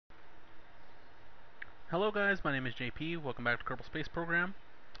Hello guys, my name is JP. Welcome back to Kerbal Space Program.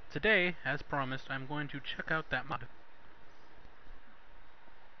 Today, as promised, I'm going to check out that mod.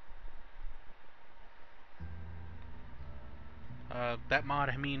 That mod,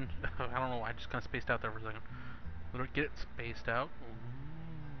 I mean, I don't know, I just kind of spaced out there for a second. Let me get it spaced out. Ooh.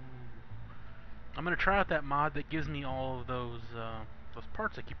 I'm going to try out that mod that gives me all of those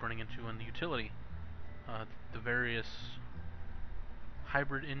parts I keep running into in the utility. The various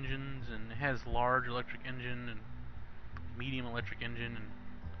hybrid engines, and it has large electric engine and medium electric engine and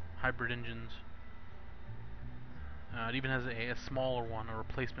hybrid engines. It even has a smaller one, a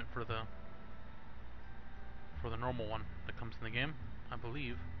replacement for the normal one that comes in the game, I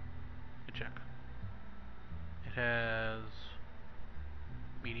believe. Let me check. It has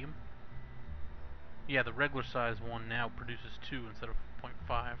medium. Yeah, the regular size one now produces 2 instead of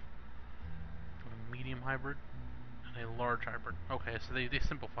 0.5. A medium hybrid and a large hybrid. Okay, so they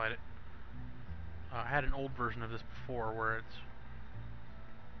simplified it. I had an old version of this before where it's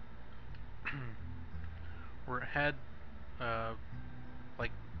where it had uh,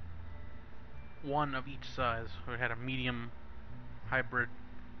 like one of each size. So it had a medium hybrid,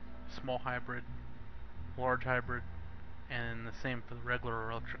 small hybrid, large hybrid, and the same for the regular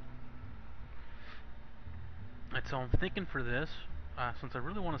electric. And so I'm thinking for this, since I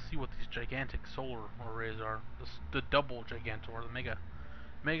really want to see what these gigantic solar arrays are, the double gigantor, or the Mega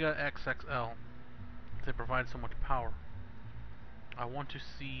XXL, they provide so much power. I want to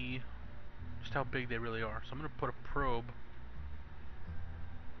see just how big they really are. So I'm going to put a probe.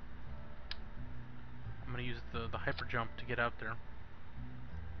 I'm going to use the hyper jump to get out there.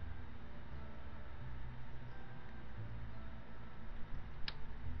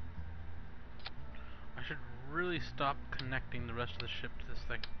 I should really stop connecting the rest of the ship to this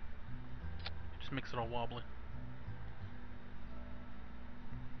thing. It just makes it all wobbly.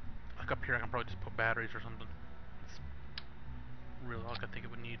 Like up here I can probably just put batteries or something. It's really all I think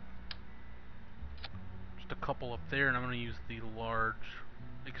it would need. Just a couple up there, and I'm going to use the large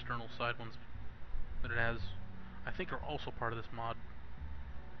external side ones that it has. I think are also part of this mod.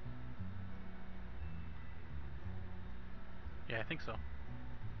 Yeah, I think so.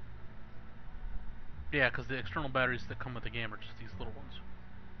 Yeah, because the external batteries that come with the game are just these little ones.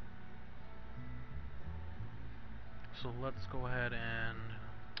 So let's go ahead and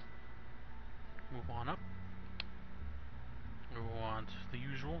move on up. We want the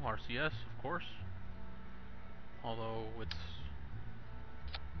usual RCS, of course. Although it's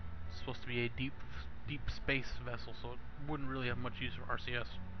supposed to be a deep space vessel, so it wouldn't really have much use for RCS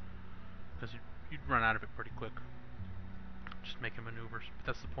because you'd run out of it pretty quick. Just making maneuvers. But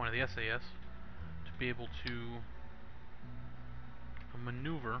that's the point of the SAS, to be able to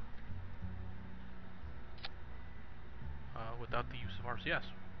maneuver without the use of RCS.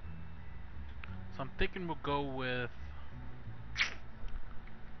 So I'm thinking we'll go with.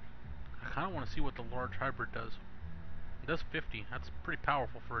 I kind of want to see what the large hybrid does. It does 50. That's pretty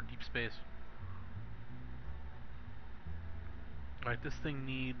powerful for a deep space. Alright, this thing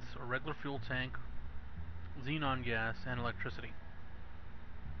needs a regular fuel tank, xenon gas, and electricity.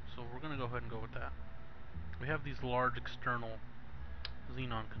 So we're going to go ahead and go with that. We have these large external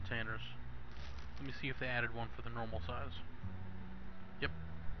xenon containers. Let me see if they added one for the normal size. Yep.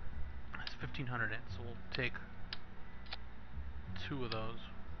 That's 1500 in, so we'll take 2 of those.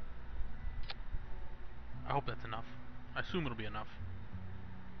 I hope that's enough. I assume it'll be enough.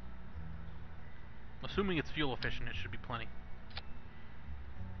 Assuming it's fuel efficient, it should be plenty.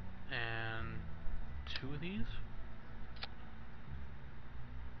 And 2 of these?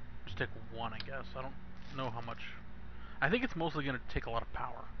 Just take 1, I guess. I don't know how much. I think it's mostly going to take a lot of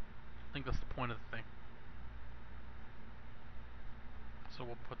power. I think that's the point of the thing. So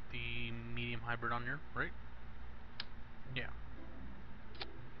we'll put the medium hybrid on here, right? Yeah.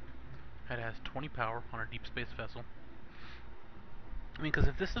 It has 20 power on a deep space vessel. I mean, because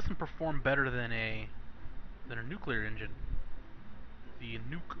if this doesn't perform better than a nuclear engine, the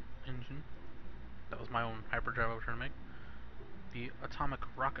nuke engine, that was my own hyperdrive I was trying to make, the atomic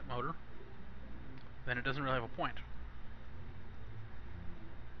rocket motor, then it doesn't really have a point.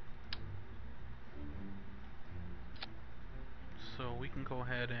 So we can go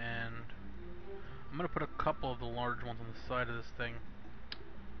ahead and I'm going to put a couple of the large ones on the side of this thing,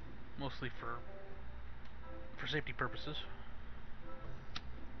 mostly for safety purposes.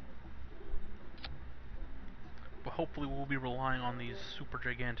 But hopefully we'll be relying on these super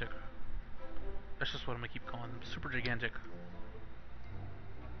gigantic. That's just what I'm going to keep calling them, super gigantic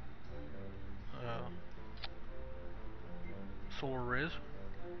solar arrays.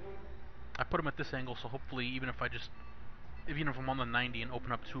 I put them at this angle, so hopefully even if I'm on the 90 and open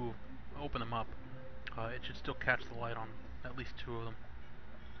them up, It should still catch the light on at least two of them.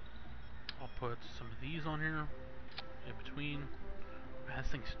 I'll put some of these on here in between. Man, this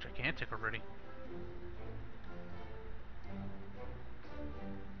thing's gigantic already.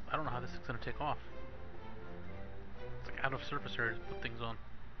 I don't know how this is going to take off. It's like out of surface area to put things on.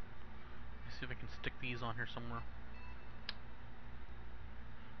 Let me see if I can stick these on here somewhere.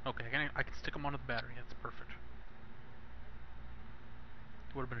 Okay, I can stick them onto the battery. That's perfect.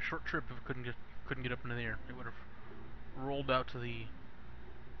 It would have been a short trip if it couldn't get up into the air. It would have rolled out to the.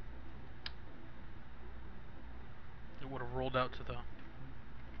 It would have rolled out to the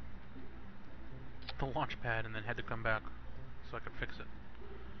launch pad and then had to come back so I could fix it.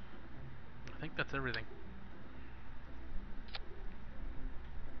 I think that's everything.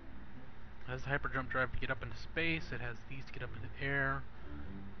 It has a hyper jump drive to get up into space. It has these to get up into the air.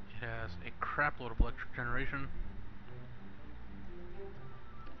 It has a crap load of electric generation.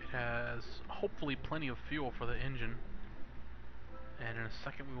 It has hopefully plenty of fuel for the engine. And in a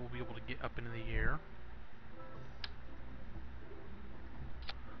second we will be able to get up into the air.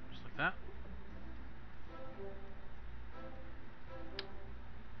 Just like that.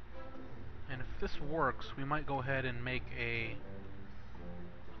 And if this works, we might go ahead and make a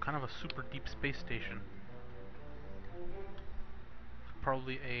kind of a super deep space station.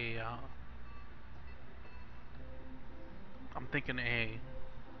 Probably a I'm thinking a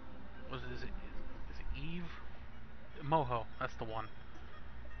is it Eve? Moho, that's the one.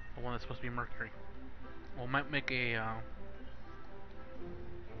 The one that's supposed to be Mercury. We might make a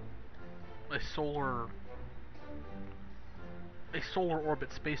solar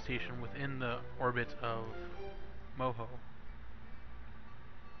orbit space station within the orbit of Moho.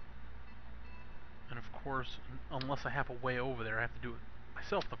 And of course, unless I have a way over there, I have to do it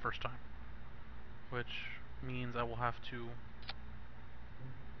myself the first time. Which means I will have to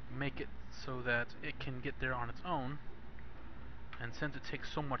make it so that it can get there on its own. And since it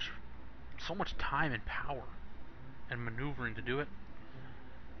takes so much time and power and maneuvering to do it,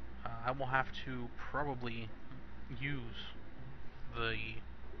 I will have to probably use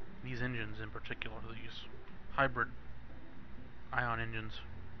these engines in particular, these hybrid ion engines.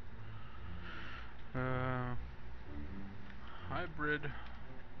 Hybrid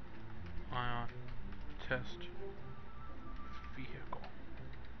ion test vehicle.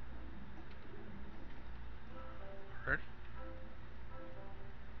 Ready?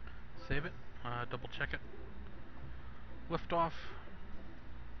 Save it. Double check it. Liftoff.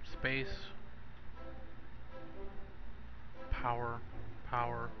 Space. Power.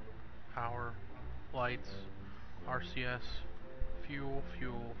 Power. Power. Lights. RCS. Fuel.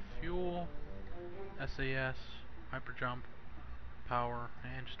 Fuel. Fuel. SAS. Hyperjump. Power.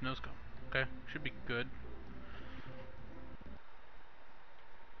 And just nose cone. Okay. Should be good.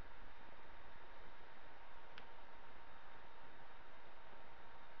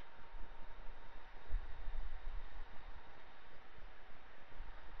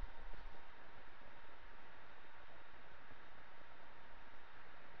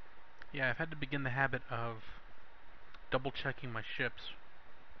 Yeah, I've had to begin the habit of double checking my ships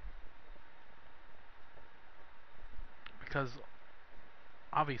because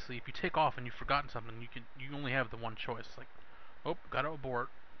obviously if you take off and you've forgotten something, you only have the one choice. Like, oh, gotta abort,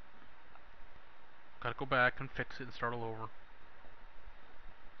 gotta go back and fix it and start all over.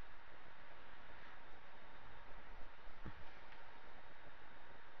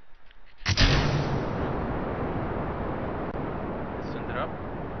 Send it up.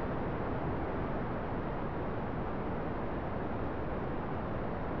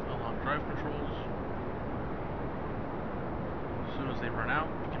 Unlock drive controls. As soon as they run out,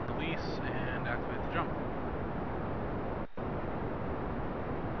 we can release and activate the jump.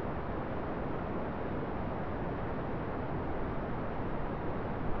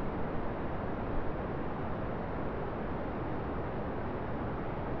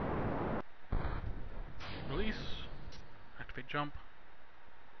 Release. Activate jump.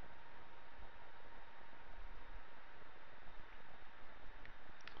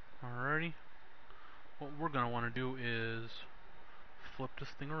 Alrighty. What we're going to want to do is flip this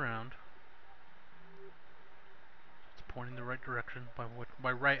thing around. It's pointing the right direction.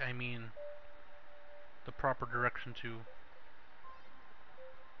 By right I mean the proper direction to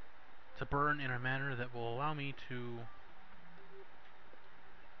burn in a manner that will allow me to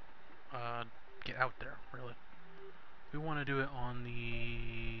get out there, really. We want to do it on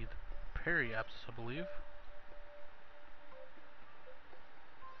the periapsis, I believe.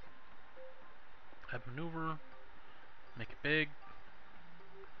 Add maneuver, make it big.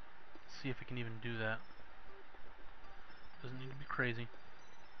 See if we can even do that. Doesn't need to be crazy.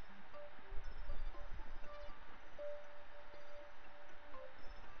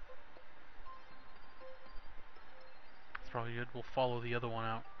 probably good. We'll follow the other one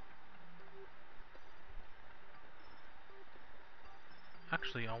out.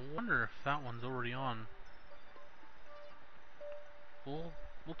 Actually, I wonder if that one's already on. We'll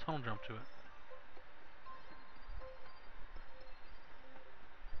tunnel jump to it.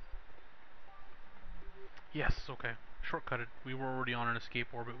 Yes, okay. Shortcutted. We were already on an escape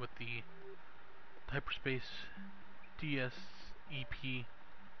orbit with the hyperspace DSEP,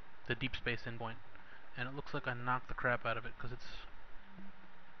 the deep space endpoint. And it looks like I knocked the crap out of it because it's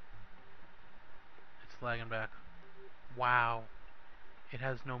lagging back. Wow. It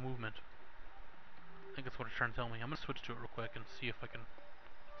has no movement. I think that's what it's trying to tell me. I'm going to switch to it real quick and see if I can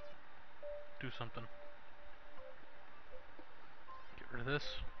do something. Get rid of this.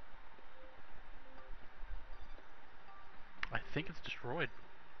 I think it's destroyed.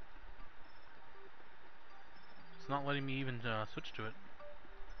 It's not letting me even switch to it.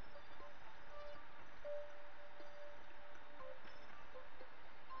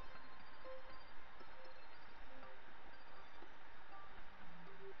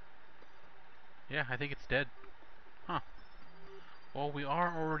 Yeah, I think it's dead. Huh. Well, we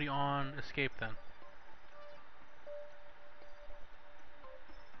are already on escape then.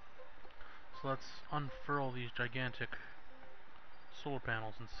 So let's unfurl these gigantic solar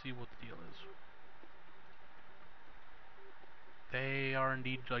panels and see what the deal is. They are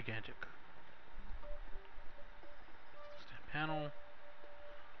indeed gigantic. Stand panel.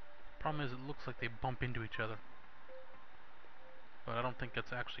 Problem is, it looks like they bump into each other. But I don't think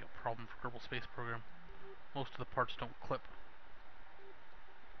that's actually a problem for Kerbal Space Program. Most of the parts don't clip.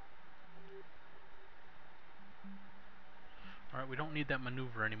 Alright, we don't need that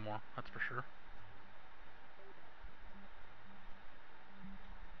maneuver anymore, that's for sure.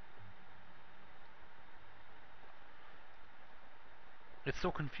 It's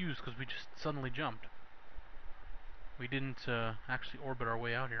so confused because we just suddenly jumped. We didn't actually orbit our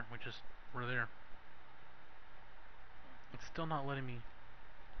way out here. We just were there. It's still not letting me...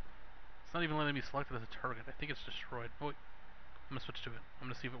 It's not even letting me select it as a target. I think it's destroyed. Oh wait. I'm gonna switch to it. I'm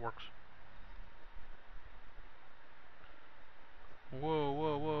gonna see if it works. Whoa,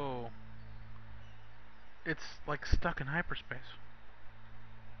 whoa, whoa. It's like stuck in hyperspace.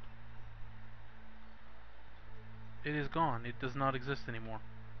 It is gone. It does not exist anymore.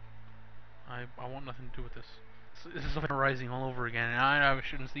 I want nothing to do with this. This is like rising all over again, and I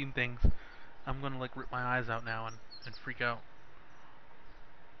shouldn't have seen things. I'm gonna like rip my eyes out now and freak out.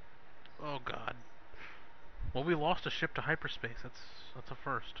 Oh god. Well, we lost a ship to hyperspace. That's a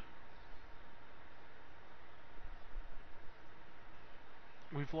first.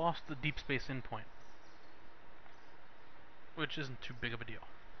 We've lost the deep space endpoint, which isn't too big of a deal.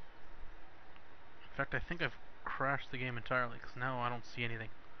 In fact, I think I've crashed the game entirely because now I don't see anything.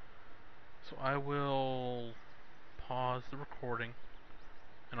 So I will pause the recording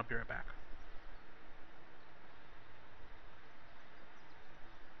and I'll be right back.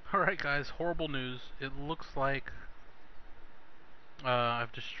 Alright guys, horrible news. It looks like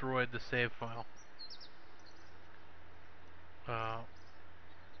I've destroyed the save file.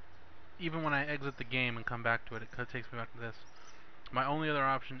 Even when I exit the game and come back to it, it takes me back to this. My only other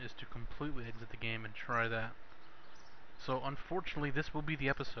option is to completely exit the game and try that. So unfortunately, this will be the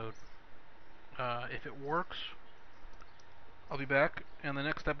episode. If it works, I'll be back, and the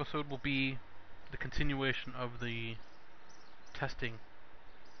next episode will be the continuation of the testing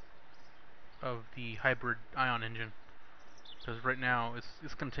of the hybrid ion engine. Because right now,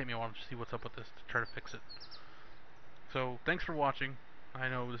 it's going to take me a while to see what's up with this to try to fix it. So, thanks for watching. I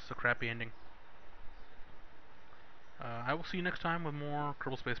know this is a crappy ending. I will see you next time with more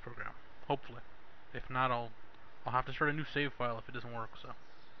Kerbal Space Program. Hopefully. If not, I'll have to start a new save file if it doesn't work, so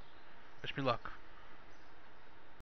wish me luck.